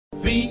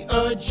The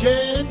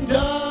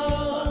Agenda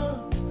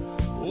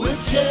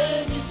with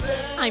Jen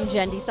DeSalvo. I'm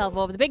Jen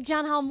DeSalvo of the Big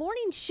John Hall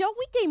Morning Show,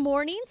 weekday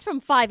mornings from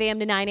 5 a.m.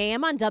 to 9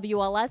 a.m. on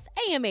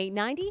WLS-AM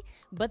 890.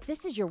 But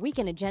this is your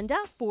weekend agenda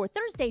for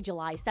Thursday,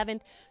 July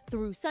 7th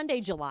through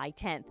Sunday, July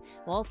 10th.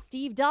 Well,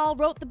 Steve Dahl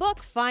wrote the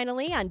book,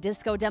 finally, on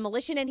disco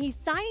demolition, and he's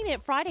signing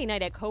it Friday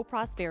night at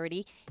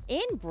Co-Prosperity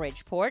in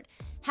Bridgeport,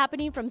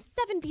 happening from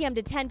 7 p.m.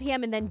 to 10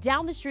 p.m. and then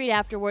down the street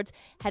afterwards,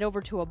 head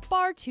over to a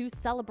bar to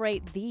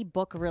celebrate the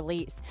book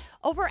release.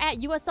 Over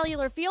at U.S.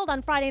 Cellular Field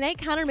on Friday night,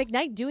 Connor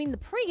McKnight doing the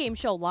pregame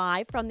show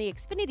live from the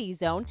Xfinity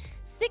Zone,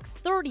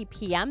 6:30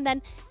 p.m.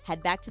 Then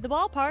head back to the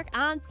ballpark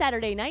on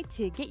Saturday night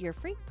to get your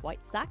free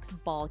White Sox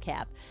ball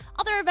cap.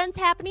 Other events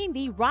happening,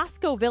 the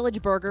Roscoe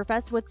Village Burger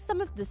Fest with some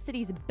of the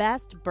city's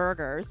best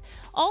burgers.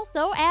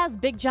 Also, as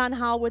Big John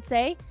Hall would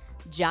say,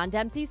 John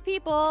Dempsey's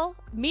people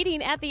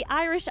meeting at the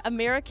Irish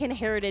American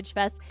Heritage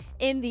Fest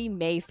in the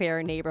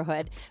Mayfair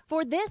neighborhood.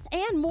 For this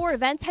and more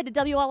events, head to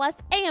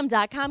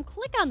WLS-AM.com,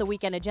 click on the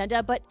weekend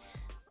agenda, but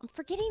I'm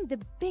forgetting the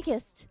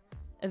biggest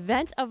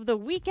event of the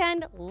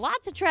weekend.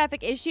 Lots of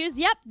traffic issues.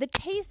 Yep, the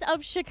Taste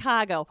of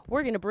Chicago.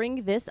 We're going to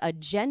bring this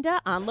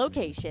agenda on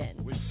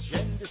location. With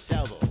Jen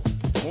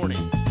DeSalvo, mornings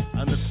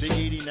on the Big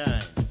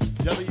 89,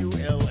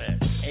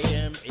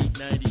 WLS-AM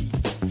 890.